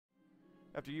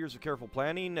After years of careful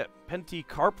planning,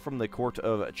 Penticarp from the court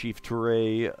of Chief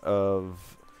Toure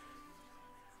of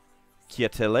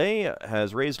Kietele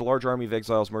has raised a large army of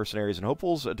exiles, mercenaries, and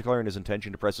hopefuls, declaring his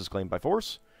intention to press his claim by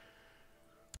force.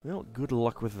 Well, good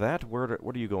luck with that.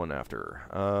 What are you going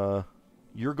after?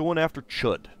 You're going after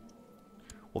Chud.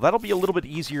 Well, that'll be a little bit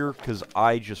easier, because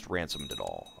I just ransomed it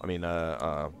all. I mean,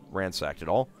 ransacked it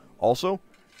all. Also,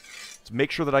 let's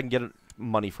make sure that I can get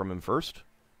money from him first.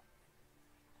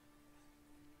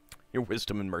 Your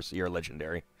wisdom and mercy are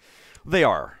legendary. They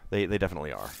are. They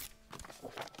definitely are.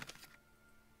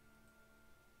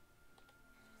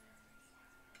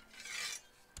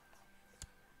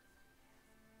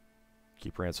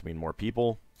 Keep ransoming more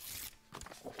people.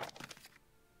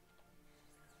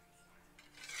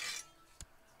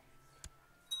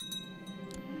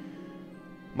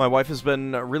 My wife has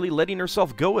been really letting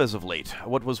herself go as of late.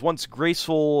 What was once a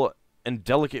graceful and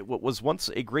delicate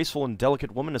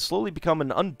woman has slowly become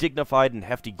an undignified and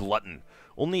hefty glutton,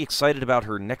 only excited about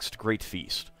her next great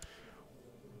feast.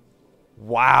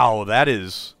 Wow, that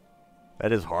is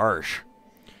harsh.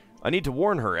 I need to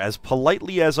warn her as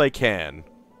politely as I can.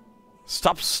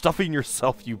 Stop stuffing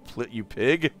yourself, you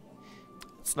pig.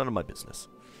 It's none of my business.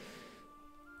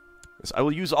 Yes, I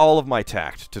will use all of my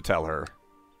tact to tell her.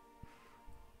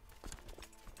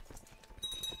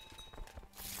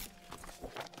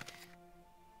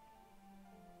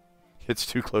 It's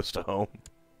too close to home.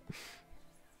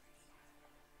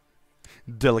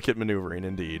 Delicate maneuvering,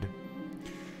 indeed.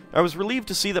 I was relieved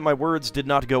to see that my words did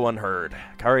not go unheard.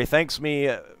 Kari thanks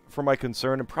me for my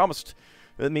concern and promised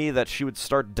me that she would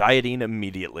start dieting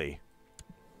immediately.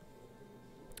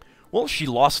 Well, she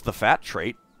lost the fat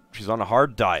trait. She's on a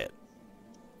hard diet.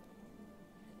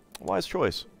 Wise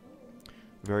choice.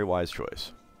 Very wise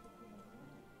choice.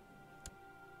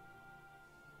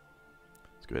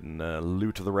 Let's go ahead and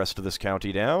loot the rest of this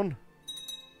county down.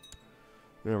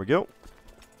 There we go.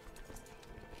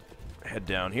 Head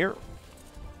down here.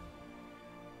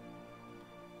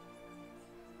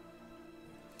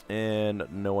 And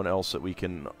no one else that we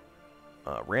can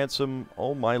ransom.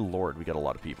 Oh my lord, we got a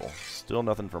lot of people. Still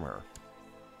nothing from her.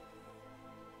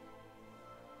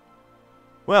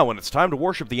 Well, when it's time to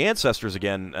worship the ancestors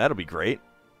again, that'll be great.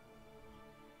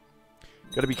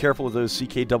 Gotta be careful of those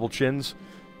CK double chins.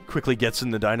 Quickly gets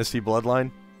in the dynasty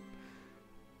bloodline.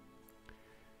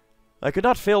 I could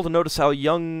not fail to notice how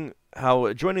joining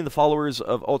the followers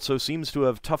of Otso seems to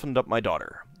have toughened up my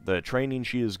daughter. The training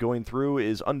she is going through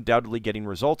is undoubtedly getting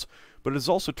results, but it is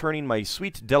also turning my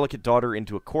sweet, delicate daughter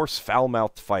into a coarse,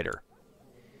 foul-mouthed fighter.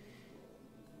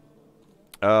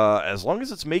 As long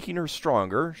as it's making her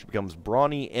stronger, she becomes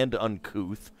brawny and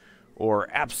uncouth, or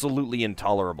absolutely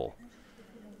intolerable.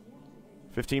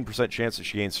 15% chance that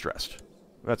she gains stressed.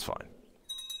 That's fine.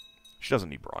 She doesn't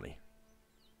need brawny.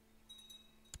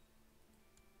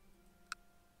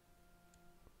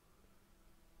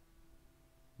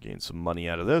 Gain some money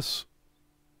out of this.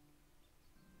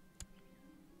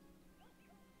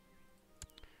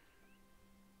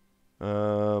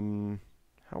 How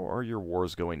are your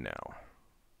wars going now?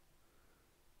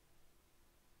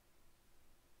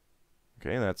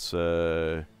 Okay, that's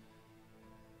going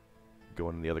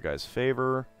in the other guy's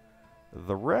favor.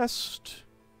 The rest,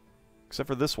 except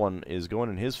for this one, is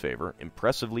going in his favor,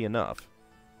 impressively enough.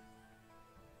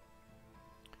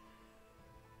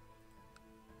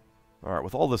 Alright,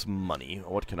 with all this money,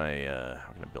 what can I,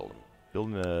 how can I build them?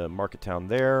 Building a market town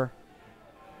there.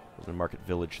 Building a market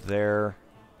village there.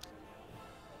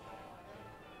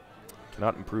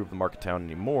 Cannot improve the market town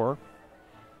anymore.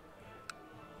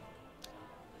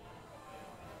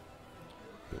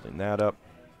 Building that up.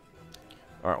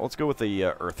 Alright, let's go with the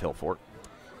Earth Hill Fort.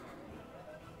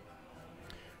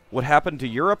 What happened to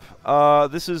Europe?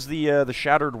 This is the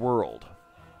Shattered World.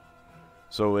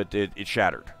 So it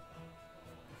shattered.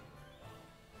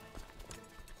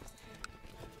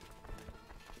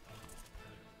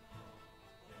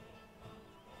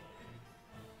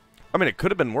 I mean, it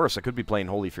could have been worse. I could be playing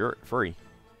Holy Fury,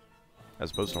 as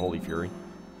opposed to Holy Fury.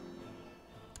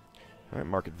 Alright,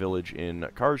 Market Village in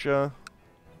Karja.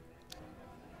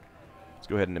 Let's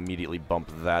go ahead and immediately bump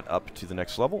that up to the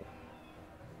next level.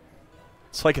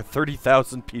 It's like a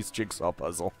 30,000 piece jigsaw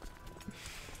puzzle.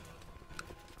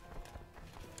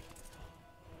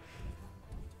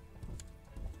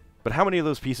 But how many of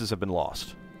those pieces have been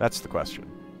lost? That's the question.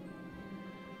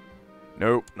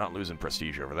 Nope, not losing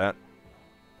prestige over that.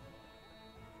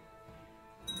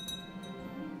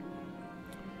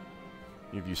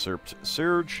 You've usurped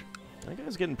Surge. That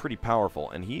guy's getting pretty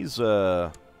powerful, and he's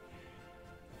not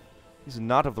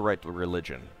of the right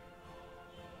religion.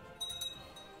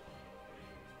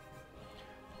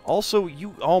 Also,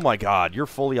 you... Oh my god, you're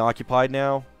fully occupied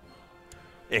now.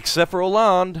 Except for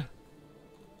Hollande.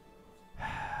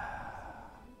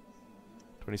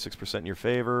 26% in your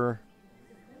favor.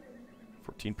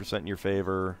 14% in your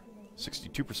favor.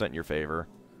 62% in your favor.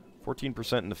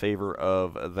 14% in the favor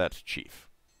of that chief.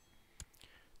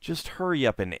 Just hurry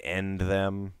up and end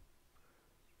them.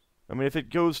 I mean, if it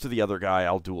goes to the other guy,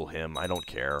 I'll duel him. I don't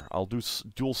care. I'll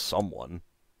duel someone.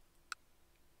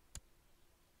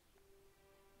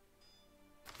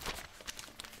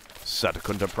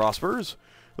 Satacunta prospers.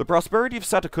 The prosperity of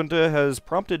Satacunta has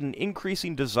prompted an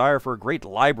increasing desire for a great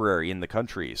library in the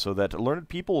country, so that learned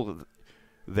people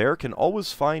there can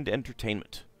always find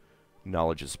entertainment.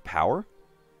 Knowledge is power.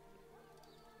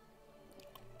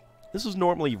 This is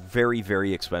normally very,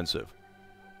 very expensive.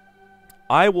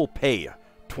 I will pay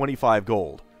 25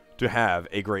 gold to have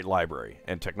a great library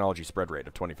and technology spread rate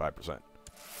of 25%.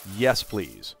 Yes,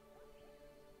 please.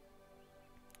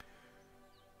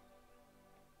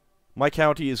 My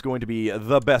county is going to be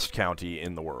the best county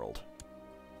in the world.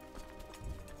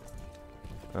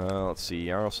 Let's see.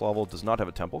 Yaroslavl does not have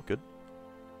a temple. Good.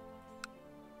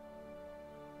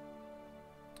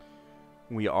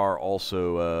 We are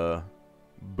also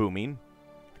booming.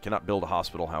 I cannot build a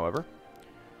hospital, however.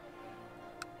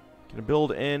 Can I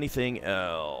build anything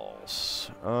else?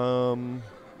 I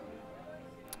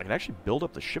can actually build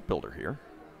up the shipbuilder here.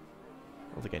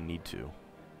 I don't think I need to.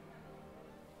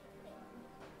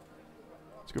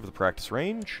 Let's go for the practice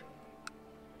range.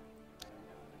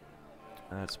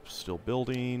 That's still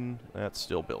building. That's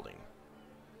still building.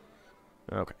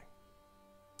 Okay.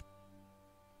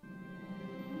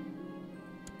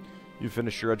 You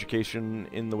finished your education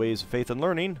in the ways of faith and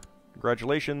learning.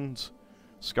 Congratulations,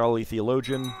 scholarly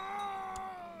theologian.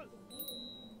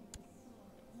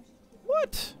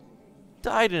 What?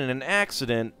 Died in an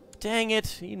accident. Dang it.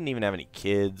 He didn't even have any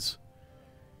kids.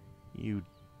 You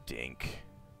dink.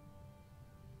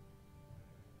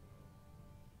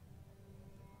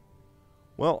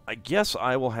 Well, I guess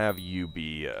I will have you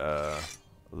be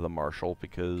the marshal,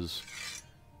 because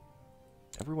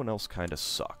everyone else kind of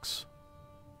sucks.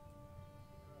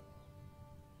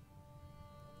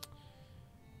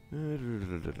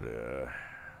 Not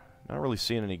really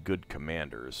seeing any good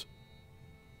commanders.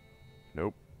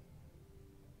 Nope.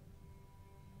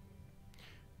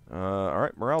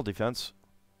 Alright, morale defense.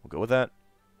 We'll go with that.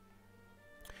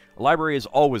 A library is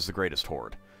always the greatest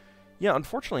hoard. Yeah,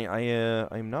 unfortunately,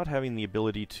 I'm not having the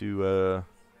ability to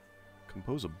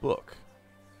compose a book.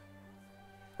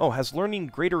 Oh, has learning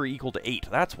greater or equal to 8.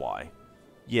 That's why.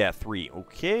 Yeah, 3.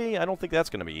 Okay, I don't think that's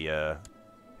going to be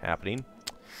happening.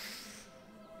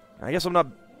 I guess I'm not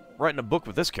writing a book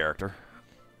with this character.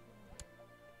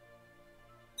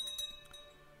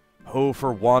 Oh,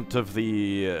 for want of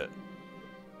the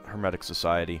Hermetic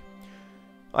Society.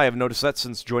 I have noticed that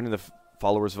since joining the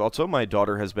followers of Otso, my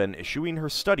daughter has been eschewing her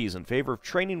studies in favor of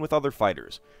training with other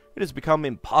fighters. It has become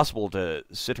impossible to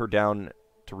sit her down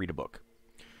to read a book.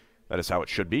 That is how it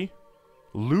should be.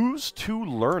 Lose to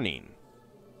learning.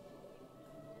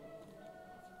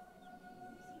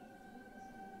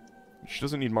 She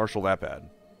doesn't need martial that bad.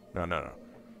 No, no, no.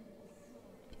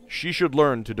 She should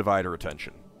learn to divide her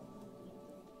attention.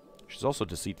 She's also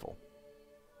deceitful.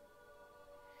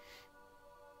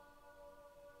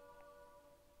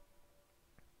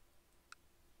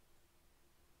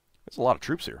 There's a lot of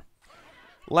troops here.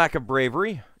 Lack of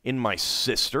bravery in my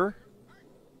sister.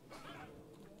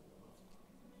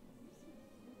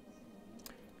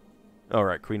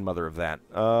 Alright, Queen Mother of that.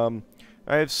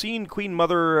 I have seen Queen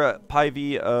Mother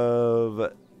Pivy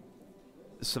of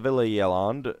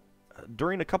Sevillaland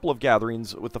during a couple of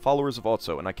gatherings with the followers of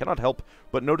Otso, and I cannot help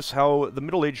but notice how the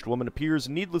middle-aged woman appears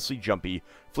needlessly jumpy,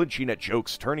 flinching at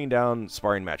jokes, turning down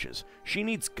sparring matches. She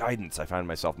needs guidance, I find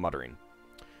myself muttering.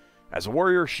 As a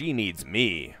warrior, she needs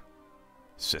me.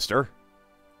 Sister.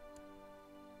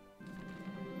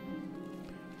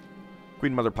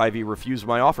 Queen Mother Pivy refused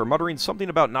my offer, muttering something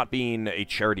about not being a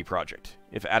charity project.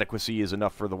 If adequacy is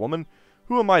enough for the woman,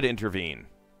 who am I to intervene?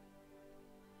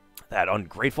 That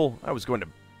ungrateful. I was going to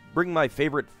bring my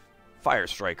favorite fire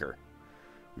striker.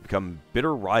 We've become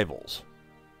bitter rivals.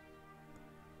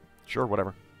 Sure,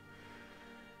 whatever.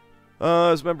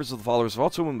 As members of the followers of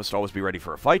Otso, we must always be ready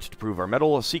for a fight. To prove our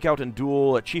mettle, seek out and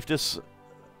duel Chiefess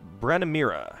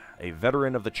Branimira, a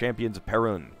veteran of the champions of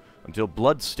Perun, until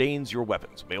blood stains your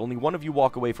weapons. May only one of you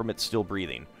walk away from it still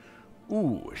breathing.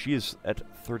 Ooh, she is at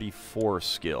 34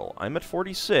 skill. I'm at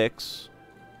 46.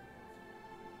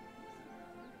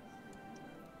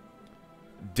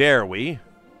 Dare we?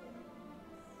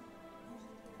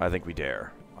 I think we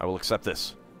dare. I will accept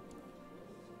this.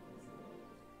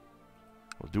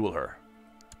 We'll duel her.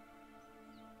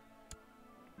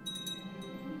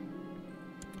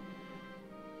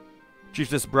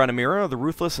 Chiefess Branimira, the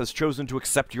Ruthless has chosen to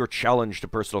accept your challenge to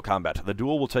personal combat. The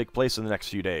duel will take place in the next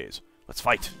few days. Let's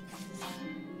fight.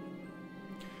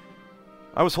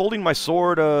 I was holding my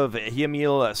sword of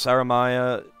Hiamil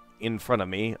Saramaya in front of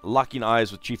me, locking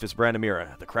eyes with Chiefess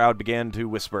Branimira. The crowd began to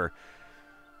whisper,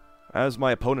 as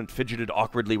my opponent fidgeted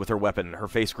awkwardly with her weapon, her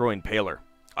face growing paler.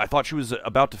 I thought she was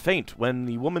about to faint when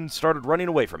the woman started running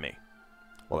away from me.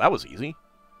 Well, that was easy.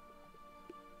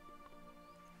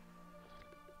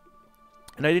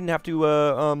 And I didn't have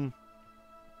to,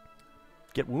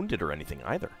 get wounded or anything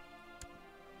either.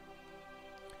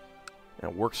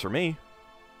 And it works for me.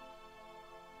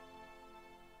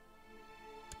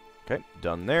 Okay,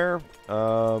 done there.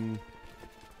 Guess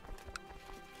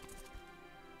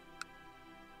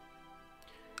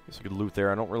I could loot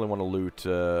there. I don't really want to loot,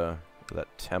 that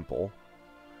temple.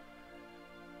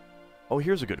 Oh,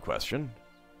 here's a good question.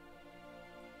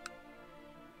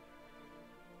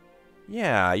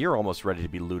 Yeah, you're almost ready to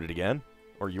be looted again.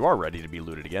 Or you are ready to be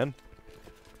looted again.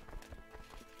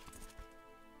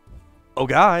 Oh,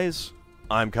 guys,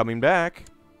 I'm coming back.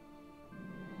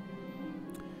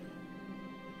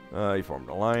 You formed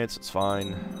an alliance, it's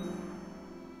fine.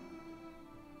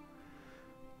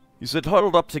 You sit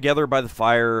huddled up together by the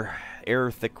fire, air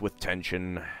thick with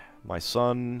tension. My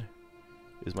son...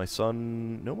 Is my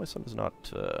son... No, my son is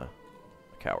not a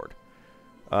coward.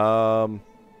 Tell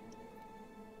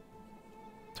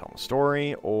him a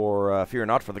story, or fear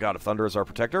not, for the God of Thunder is our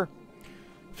protector.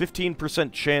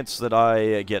 15% chance that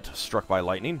I get struck by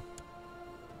lightning.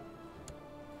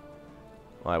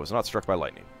 I was not struck by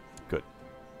lightning. Good.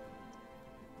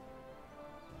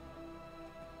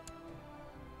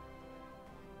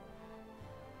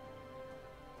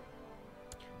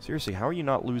 Seriously, how are you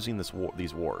not losing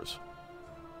these wars?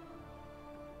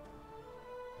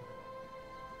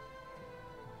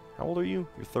 How old are you?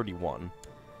 You're 31.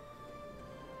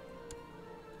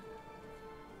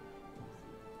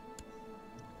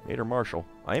 Major Marshal.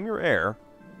 I am your heir.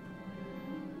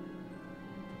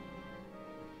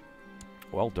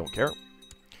 Well, don't care.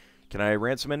 Can I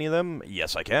ransom any of them?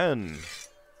 Yes, I can.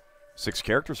 6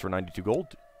 characters for 92 gold.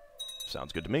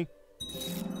 Sounds good to me.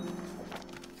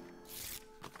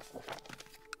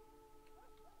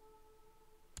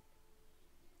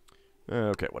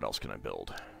 Okay, what else can I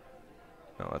build?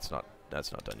 No, that's not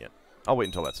done yet. I'll wait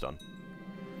until that's done.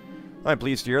 I'm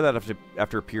pleased to hear that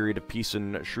after a period of peace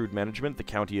and shrewd management, the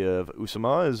county of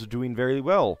Usama is doing very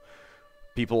well.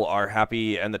 People are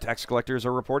happy, and the tax collectors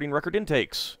are reporting record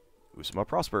intakes. Usama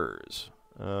prospers.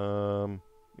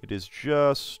 It is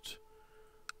just...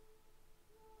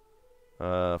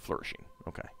 flourishing.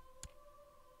 Okay.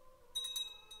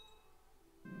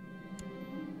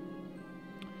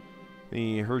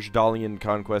 The Herjdalian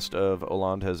conquest of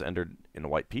Oland has entered in a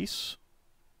white peace.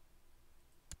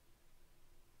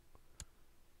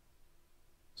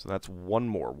 So that's one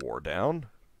more war down.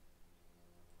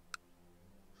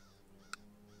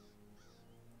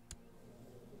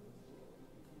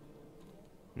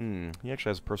 He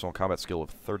actually has a personal combat skill of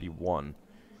 31.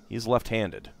 He's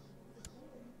left-handed.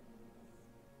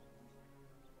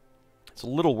 It's a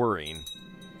little worrying.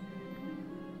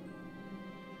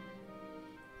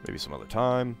 Maybe some other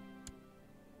time.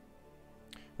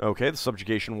 Okay, the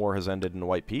subjugation war has ended in a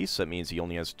white peace. That means he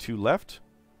only has 2 left.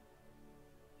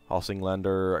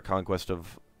 Halsinglander, conquest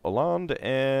of Oland,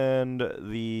 and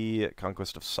the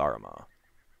conquest of Sarama.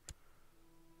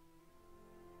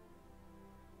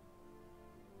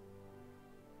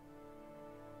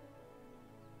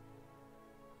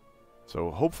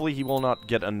 So hopefully he will not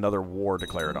get another war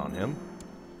declared on him.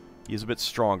 He's a bit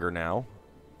stronger now.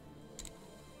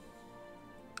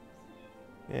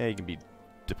 Yeah, he can be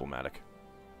diplomatic.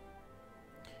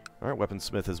 Alright,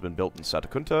 weaponsmith has been built in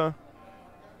Satakunta.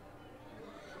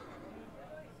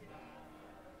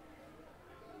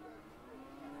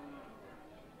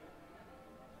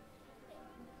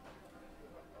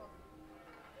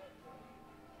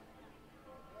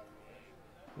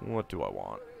 What do I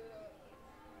want?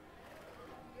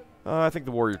 I think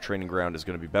the warrior training ground is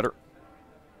going to be better.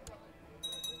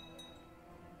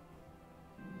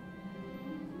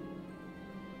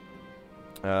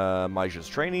 Maja's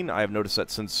training. I have noticed that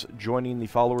since joining the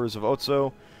followers of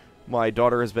Otso, my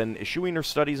daughter has been eschewing her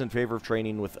studies in favor of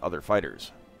training with other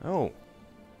fighters. Oh.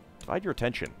 Divide your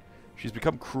attention. She's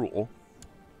become cruel.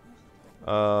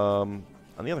 On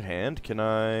the other hand, can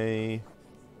I...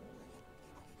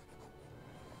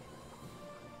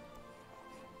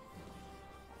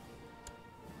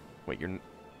 Wait,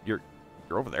 you're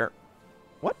over there.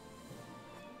 What?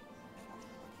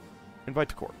 Invite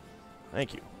to court.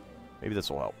 Thank you. Maybe this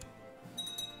will help.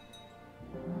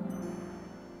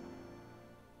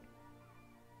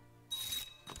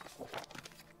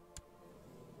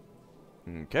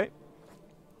 Okay.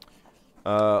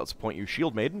 Let's appoint you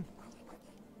Shield Maiden.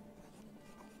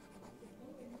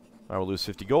 I will lose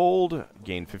 50 gold,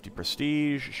 gain 50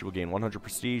 prestige, she will gain 100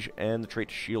 prestige, and the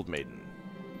trait Shield Maiden.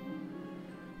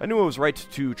 I knew I was right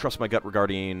to trust my gut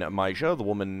regarding Maija. The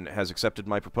woman has accepted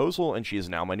my proposal, and she is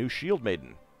now my new Shield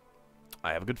Maiden.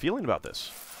 I have a good feeling about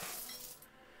this.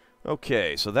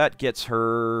 Okay, so that gets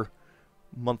her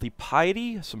monthly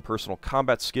piety, some personal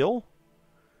combat skill,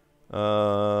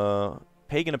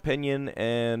 pagan opinion,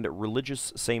 and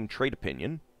religious same trait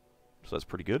opinion. So that's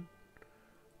pretty good.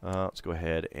 Let's go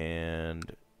ahead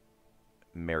and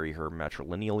marry her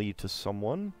matrilineally to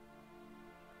someone.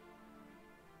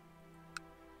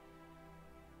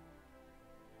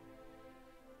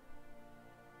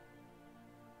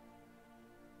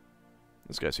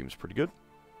 This guy seems pretty good.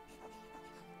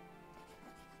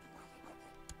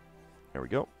 There we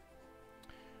go.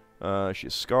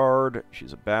 She's scarred.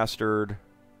 She's a bastard.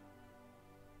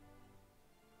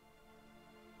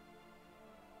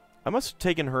 I must have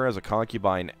taken her as a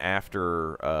concubine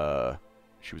after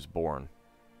she was born.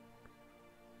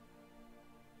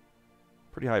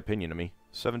 Pretty high opinion to me.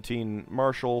 17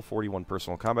 martial, 41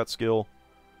 personal combat skill.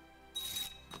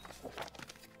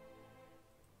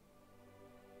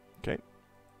 Okay.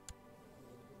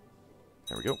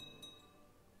 There we go.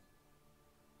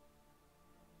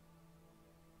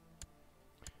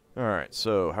 Alright,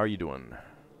 so how are you doing?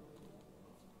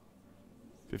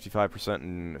 55%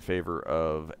 in favor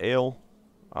of ale.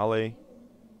 I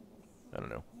don't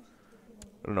know.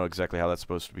 I don't know exactly how that's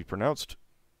supposed to be pronounced.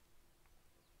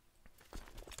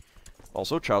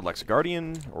 Also, child likes a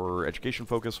guardian, or education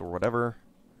focus, or whatever.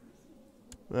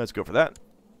 Let's go for that.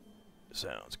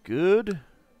 Sounds good.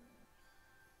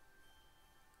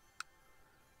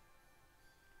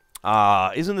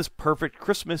 Isn't this perfect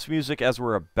Christmas music as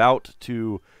we're about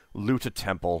to loot a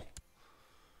temple?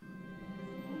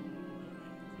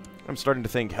 I'm starting to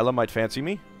think Hela might fancy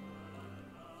me.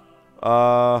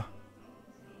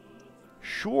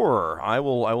 Sure. I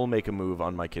will make a move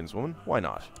on my kinswoman. Why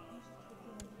not?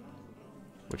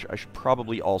 Which I should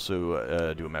probably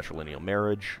also do a matrilineal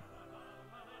marriage.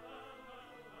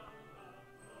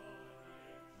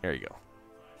 There you go.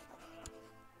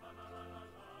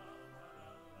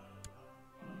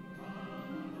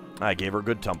 I gave her a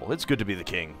good tumble. It's good to be the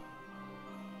king.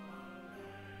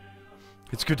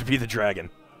 It's good to be the dragon.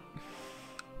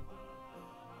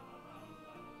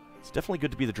 It's definitely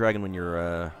good to be the dragon when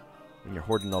you're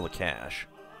hoarding all the cash.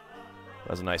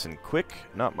 That was nice and quick.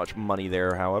 Not much money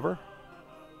there, however.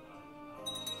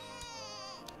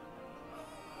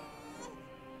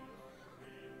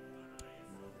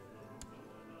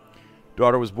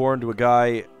 Daughter was born to a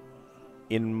guy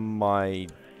in my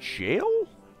jail?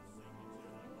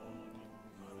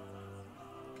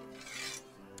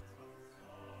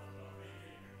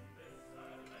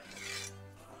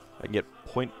 I can get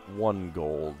 0.1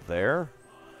 gold there.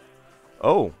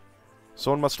 Oh.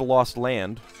 Someone must have lost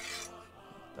land.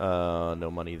 No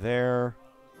money there.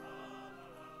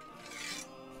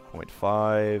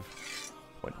 0.5.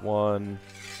 0.1.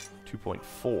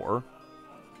 2.4.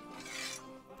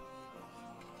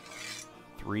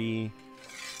 3.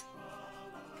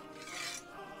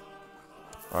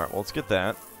 Alright, well, let's get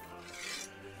that.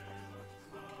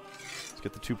 Let's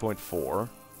get the 2.4.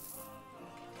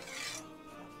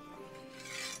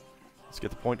 Let's get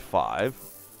the 0.5.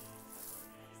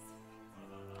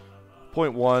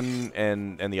 0.1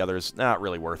 and the others, not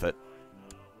really worth it.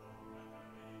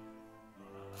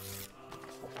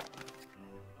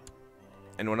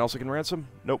 Anyone else I can ransom?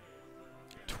 Nope.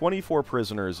 24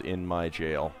 prisoners in my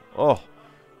jail. Oh,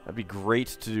 that'd be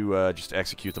great to just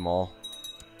execute them all.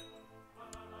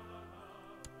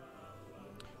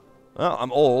 Well,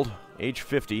 I'm old, age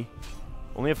 50.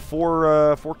 Only have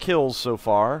four kills so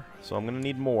far, so I'm gonna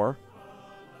need more.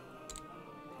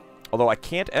 Although I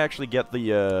can't actually get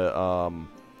the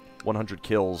 100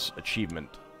 kills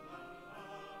achievement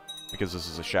because this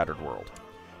is a shattered world.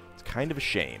 It's kind of a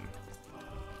shame.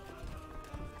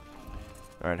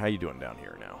 Alright, how you doing down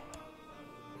here now?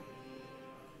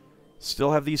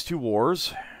 Still have these two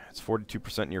wars. It's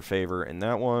 42% in your favor in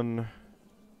that one.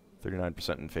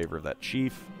 39% in favor of that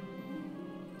chief.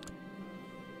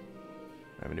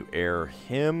 I have a new heir,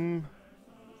 him.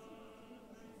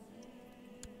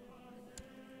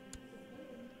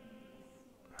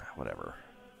 Whatever.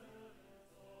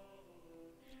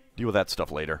 Deal with that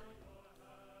stuff later.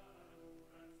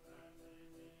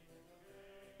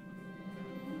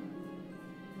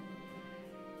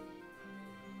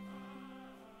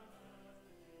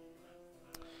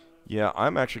 Yeah,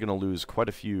 I'm actually going to lose quite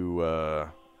a few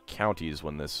counties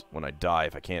when I die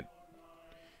if I can't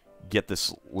get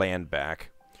this land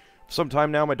back. For some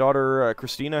time now, my daughter,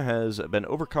 Christina, has been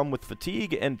overcome with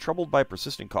fatigue and troubled by a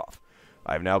persistent cough.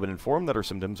 I have now been informed that her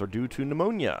symptoms are due to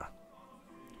pneumonia.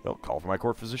 Well, call for my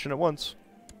court physician at once.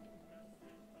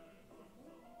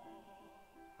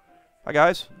 Hi,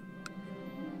 guys.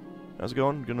 How's it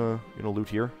going? Gonna loot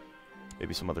here.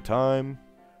 Maybe some other time.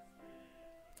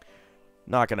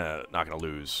 Not gonna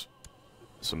lose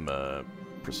some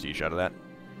prestige out of that.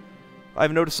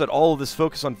 I've noticed that all of this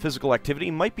focus on physical activity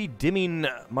might be dimming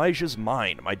Maja's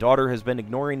mind. My daughter has been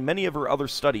ignoring many of her other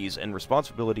studies and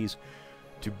responsibilities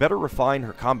to better refine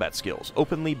her combat skills,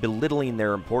 openly belittling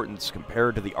their importance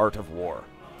compared to the art of war.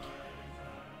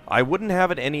 I wouldn't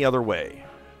have it any other way.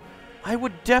 I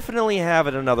would definitely have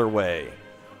it another way.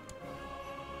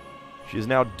 She is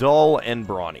now dull and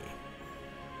brawny.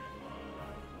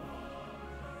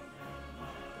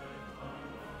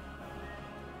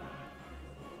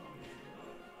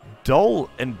 Dull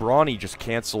and brawny just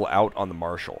cancel out on the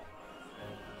martial.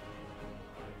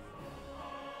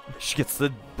 She gets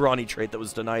the brawny trait that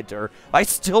was denied to her. I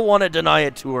still want to deny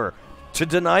it to her. To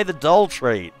deny the dull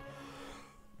trait.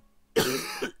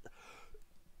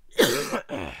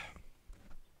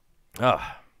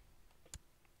 Ah.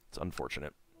 It's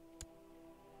unfortunate.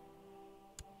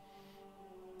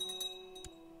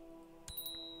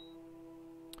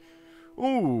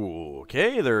 Ooh,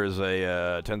 okay, there's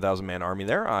a 10,000-man army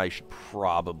there. I should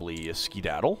probably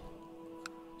skedaddle.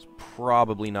 It's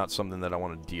probably not something that I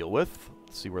want to deal with.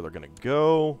 Let's see where they're going to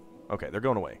go. Okay, they're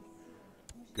going away.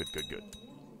 Good, good, good.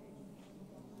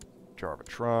 Jarva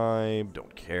tribe,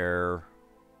 don't care.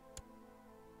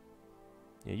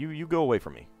 Yeah, you go away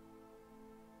from me.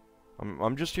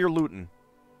 I'm just here looting.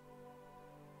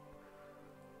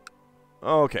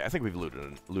 Okay, I think we've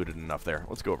looted enough there.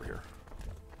 Let's go over here.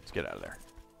 Let's get out of there.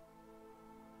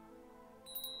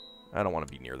 I don't want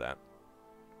to be near that.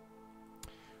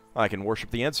 I can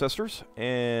worship the ancestors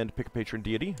and pick a patron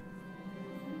deity.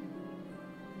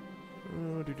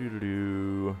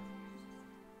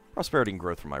 Prosperity and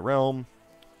growth for my realm.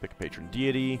 Pick a patron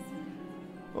deity.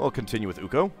 I'll continue with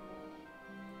Uko.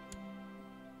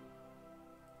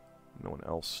 No one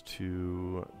else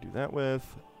to do that with.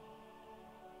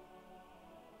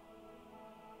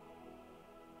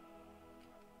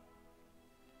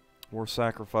 War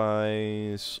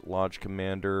sacrifice, lodge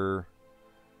commander.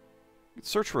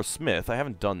 Search for a smith. I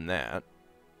haven't done that.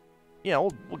 Yeah,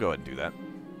 we'll go ahead and do that.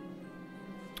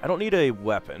 I don't need a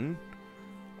weapon.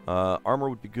 Armor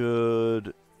would be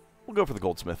good. We'll go for the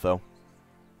goldsmith, though.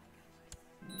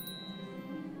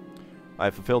 I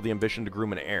fulfilled the ambition to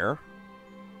groom an heir.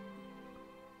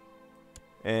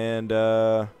 And,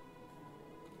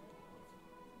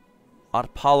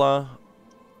 Atpalad?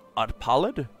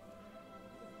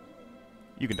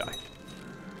 You can die.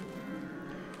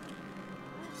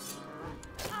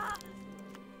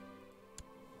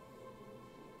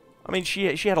 I mean, she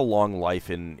had a long life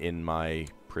in my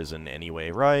prison anyway,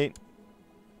 right?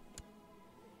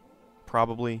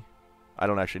 Probably. I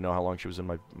don't actually know how long she was in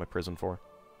my prison for.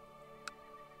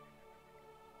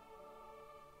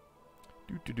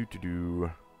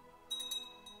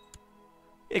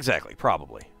 Exactly,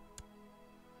 probably.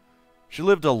 She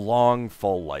lived a long,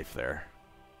 full life there.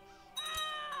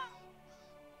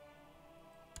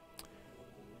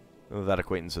 That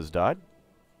acquaintance has died.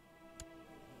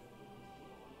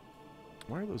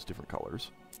 Why are those different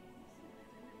colors?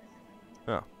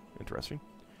 Oh, interesting.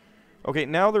 Okay,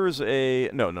 now there is a...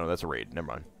 No, that's a raid. Never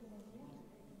mind.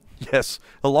 Yes,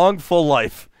 a long, full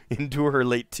life into her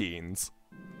late teens.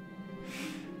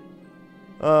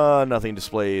 Nothing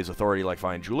displays authority like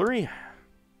fine jewelry.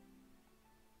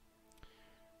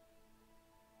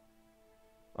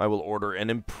 I will order an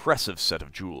impressive set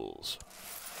of jewels.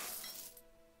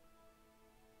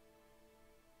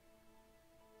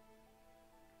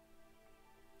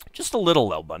 Just a little,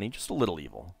 though, Bunny. Just a little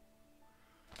evil.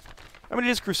 I mean, it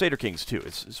is Crusader Kings, too.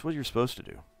 It's what you're supposed to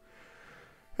do.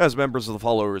 As members of the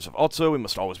followers of Otso, we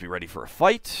must always be ready for a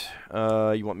fight.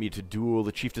 You want me to duel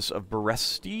the Chiefess of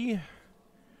Beresti?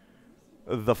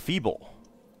 The Feeble.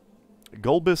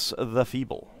 Gulbis the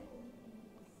Feeble.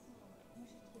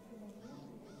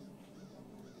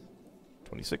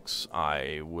 26.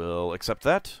 I will accept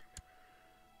that.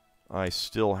 I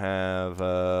still have...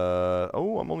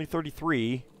 oh, I'm only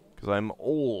 33, because I'm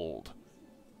old.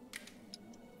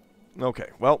 Okay,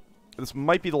 well, this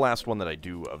might be the last one that I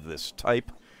do of this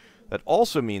type. That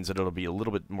also means that it'll be a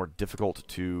little bit more difficult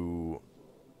to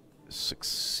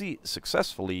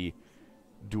successfully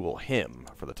duel him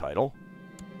for the title.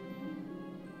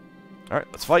 Alright,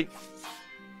 let's fight.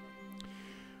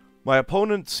 My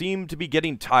opponent seemed to be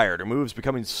getting tired, her moves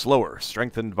becoming slower.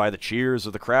 Strengthened by the cheers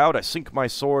of the crowd, I sink my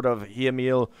sword of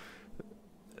Hiamil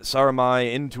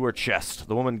Saramai into her chest.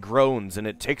 The woman groans, and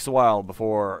it takes a while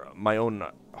before my own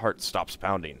heart stops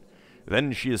pounding.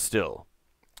 Then she is still.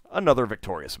 Another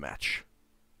victorious match.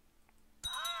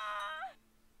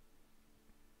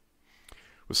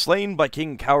 Was slain by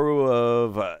King Kauru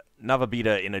of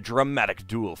Navabita in a dramatic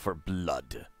duel for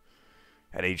blood.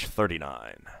 At age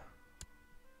 39.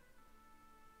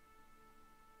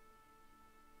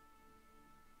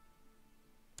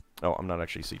 Oh, I'm not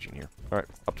actually sieging here. Alright,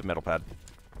 up to metal pad.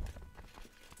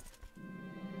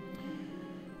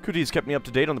 Cooties kept me up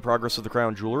to date on the progress of the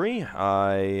crown jewelry.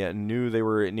 I knew they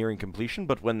were nearing completion,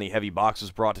 but when the heavy box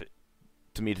was brought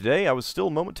to me today, I was still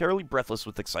momentarily breathless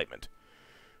with excitement.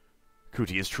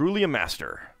 Cootie is truly a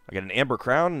master. I get an amber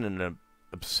crown and an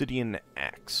obsidian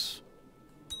axe.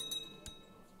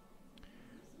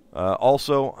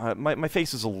 Also, my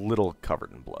face is a little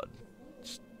covered in blood.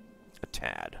 Just a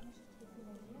tad.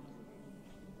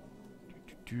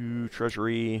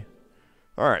 Treasury.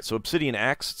 Alright, so Obsidian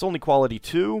Axe. It's only quality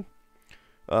 2.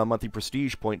 Monthly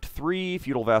Prestige, 0.3.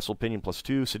 Feudal Vassal Opinion,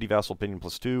 +2. City Vassal Opinion,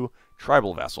 +2.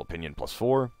 Tribal Vassal Opinion,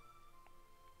 +4.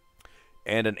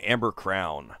 And an Amber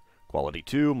Crown. Quality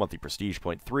 2. Monthly Prestige,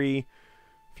 0.3.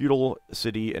 Feudal,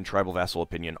 City, and Tribal Vassal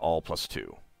Opinion, all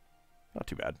 +2. Not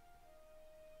too bad.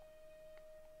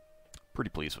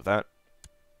 Pretty pleased with that.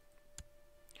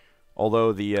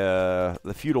 Although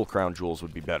the Feudal Crown Jewels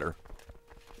would be better.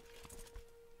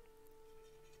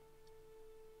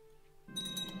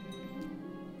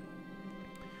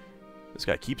 This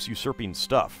guy keeps usurping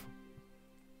stuff.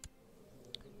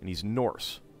 And he's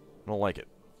Norse. I don't like it.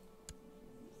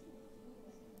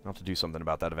 I'll have to do something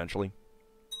about that eventually.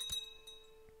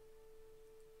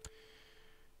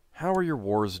 How are your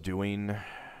wars doing?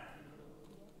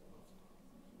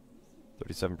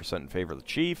 37% in favor of the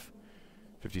chief.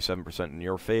 57% in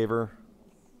your favor.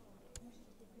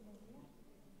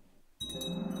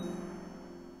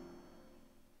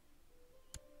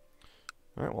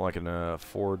 Alright, well I can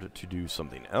afford to do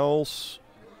something else.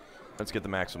 Let's get the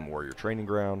maximum warrior training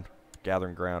ground,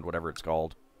 gathering ground, whatever it's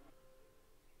called.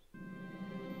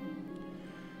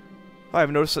 I have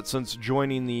noticed that since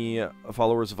joining the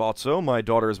followers of Otso, my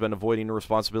daughter has been avoiding her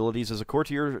responsibilities as a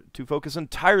courtier to focus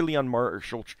entirely on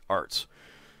martial arts.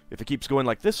 If it keeps going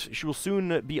like this, she will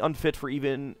soon be unfit for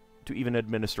even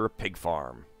administer a pig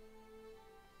farm.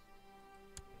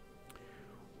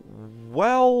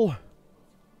 Well,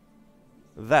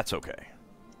 that's okay.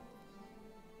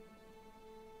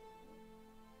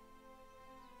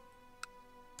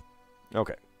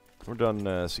 Okay, we're done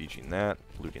sieging that,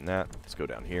 looting that. Let's go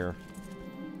down here.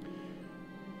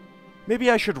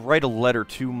 Maybe I should write a letter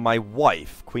to my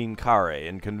wife, Queen Kare,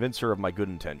 and convince her of my good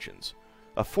intentions.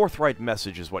 A forthright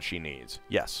message is what she needs.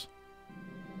 Yes.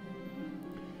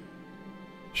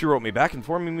 She wrote me back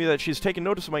informing me that she has taken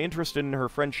notice of my interest in her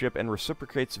friendship and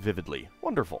reciprocates vividly.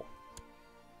 Wonderful.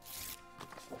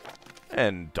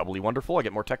 And doubly wonderful, I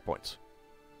get more tech points.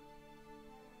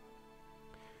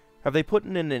 Have they put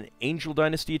in an Angel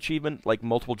Dynasty achievement, like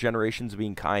multiple generations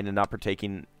being kind and not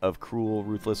partaking of cruel,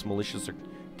 ruthless, malicious, or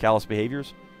callous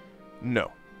behaviors?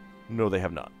 No. No, they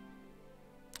have not.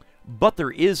 But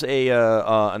there is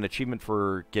an achievement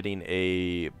for getting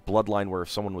a bloodline where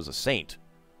someone was a saint.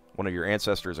 One of your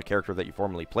ancestors, a character that you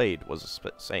formerly played, was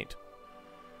a saint.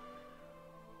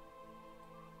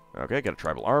 Okay, got a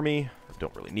tribal army.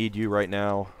 Don't really need you right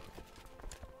now.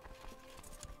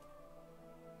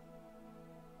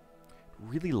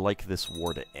 Really like this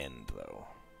war to end, though.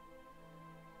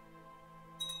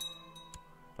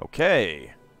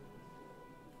 Okay.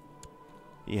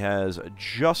 He has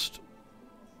just...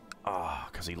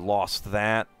 because he lost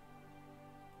that.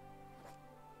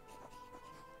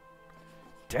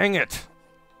 Dang it!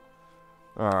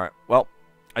 Alright, well,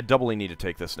 I doubly need to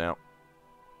take this now.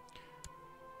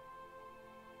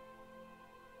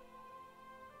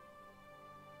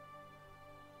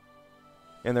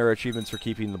 And there are achievements for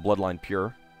keeping the bloodline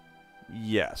pure.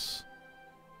 Yes.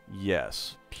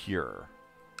 Yes, pure.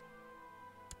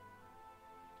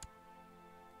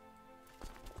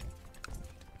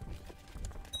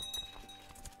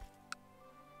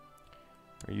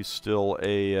 Are you still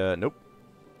a... nope.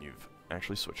 You've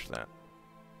actually switched that.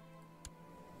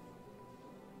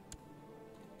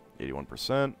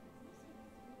 81%.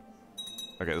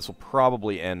 Okay, this will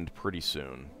probably end pretty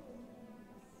soon.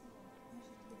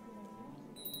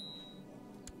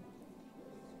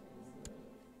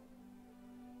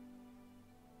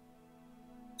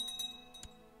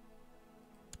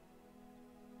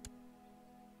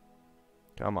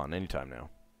 Come on, anytime now.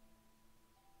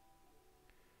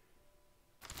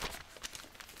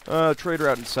 Trader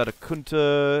out in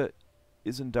Satakunta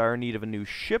is in dire need of a new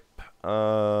ship.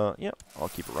 Yeah, I'll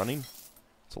keep it running.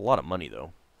 It's a lot of money,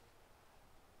 though.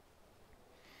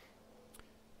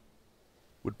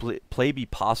 Would play be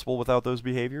possible without those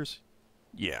behaviors?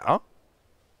 Yeah.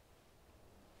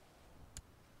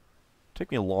 Take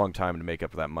me a long time to make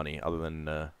up for that money, other than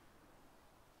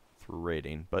through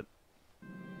raiding, but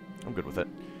I'm good with it.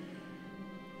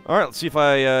 Alright, let's see if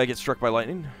I get struck by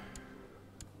lightning.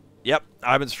 Yep,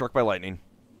 I've been struck by lightning.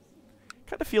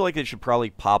 Kind of feel like they should probably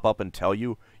pop up and tell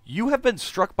you, you have been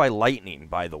struck by lightning,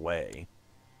 by the way.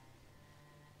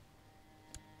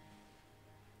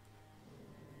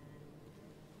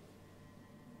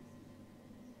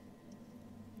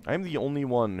 I'm the only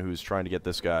one who's trying to get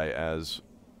this guy as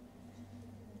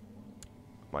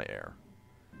my heir.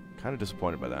 Kind of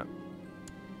disappointed by that.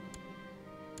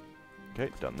 Okay,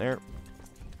 done there.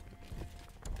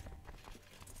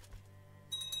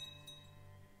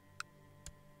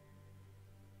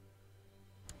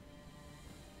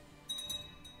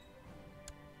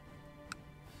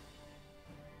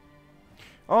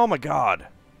 Oh my god!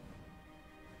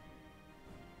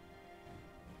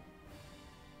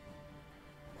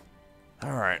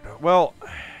 Alright, well...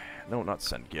 No, not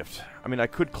send gift. I mean, I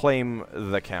could claim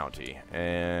the county.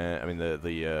 I mean,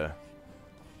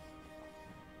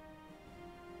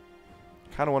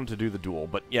 kind of wanted to do the duel,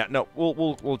 but yeah, no,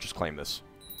 we'll just claim this.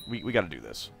 We gotta do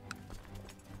this.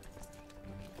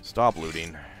 Stop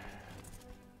looting.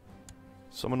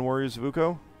 Summon warriors of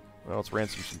Uko? Well, let's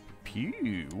ransom some...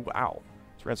 Wow.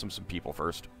 Let's ransom some people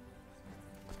first.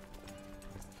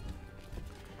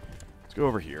 Let's go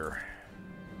over here.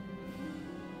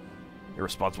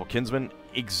 Irresponsible kinsman?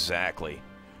 Exactly.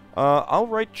 I'll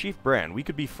write Chief Bran. We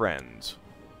could be friends.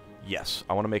 Yes,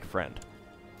 I want to make a friend.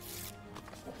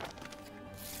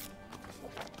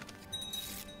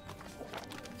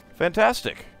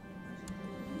 Fantastic.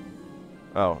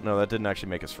 Oh, no, that didn't actually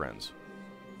make us friends.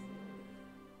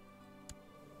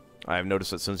 I have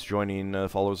noticed that since joining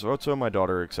followers of Otso, my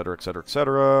daughter, etc., etc.,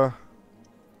 etc.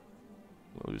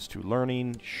 Lose to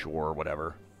learning. Sure,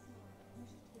 whatever.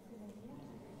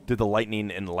 Did the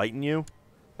lightning enlighten you?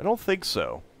 I don't think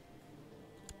so.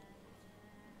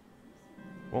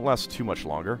 Won't last too much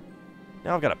longer.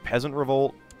 Now I've got a peasant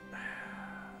revolt.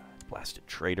 Blasted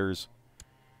traitors.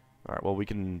 Alright, well, we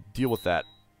can deal with that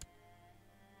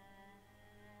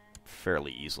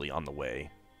fairly easily on the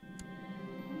way.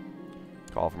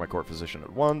 Call for my court physician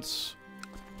at once.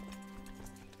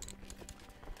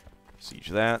 Siege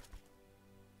that.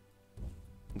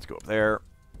 Let's go up there.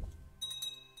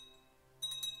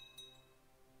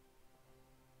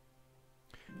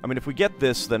 I mean, if we get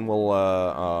this, then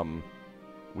we'll,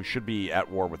 we should be at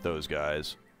war with those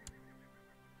guys.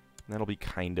 And that'll be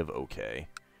kind of okay.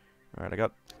 Alright, I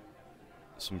got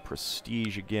some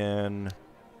prestige again.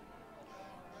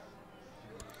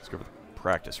 Let's go for the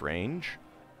practice range.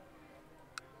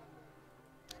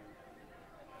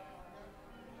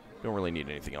 Don't really need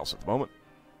anything else at the moment.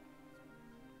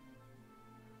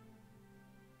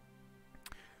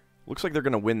 Looks like they're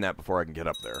going to win that before I can get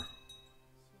up there.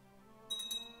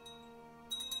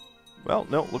 Well,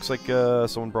 no, looks like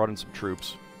someone brought in some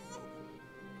troops.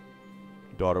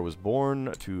 Daughter was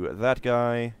born to that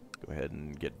guy. Go ahead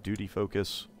and get duty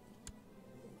focus.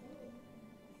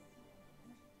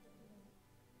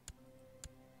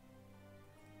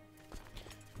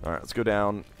 Alright, let's go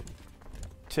down.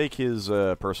 Take his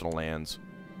personal lands.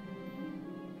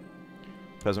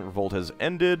 Peasant revolt has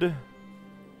ended.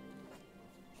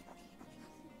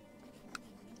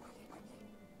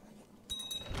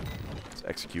 Let's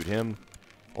execute him.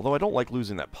 Although I don't like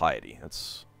losing that piety.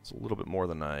 It's a little bit more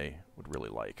than I would really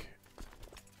like.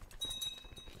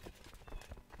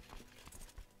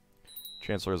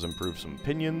 Chancellor has improved some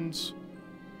opinions.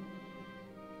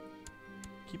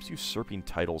 Keeps usurping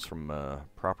titles from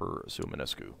proper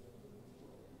Suaminescu.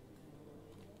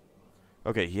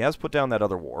 Okay, he has put down that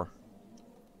other war.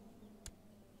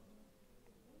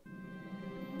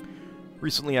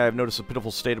 Recently, I have noticed a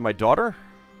pitiful state of my daughter.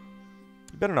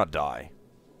 You better not die.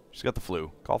 She's got the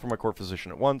flu. Call for my court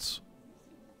physician at once.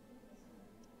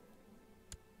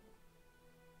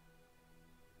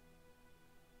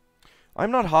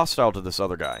 I'm not hostile to this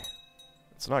other guy.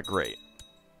 It's not great.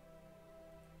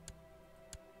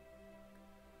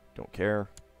 Don't care.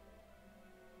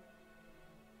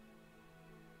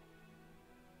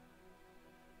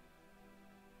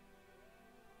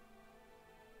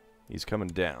 He's coming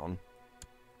down.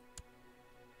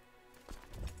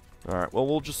 Alright, well,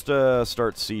 we'll just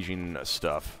start sieging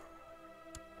stuff.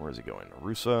 Where is he going?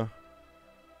 Arusa?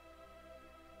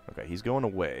 Okay, he's going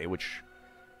away, which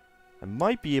I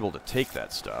might be able to take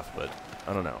that stuff, but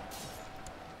I don't know.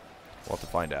 We'll have to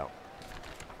find out.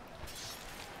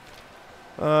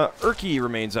 Urki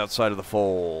remains outside of the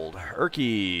fold.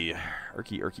 Urki.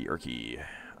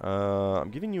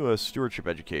 I'm giving you a stewardship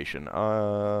education.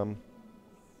 I'm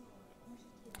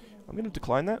going to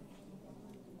decline that.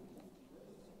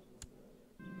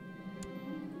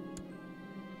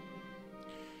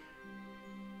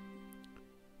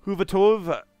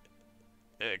 Huvatov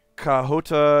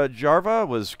Kahota Jarva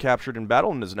was captured in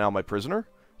battle and is now my prisoner.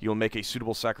 He will make a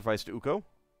suitable sacrifice to Uko.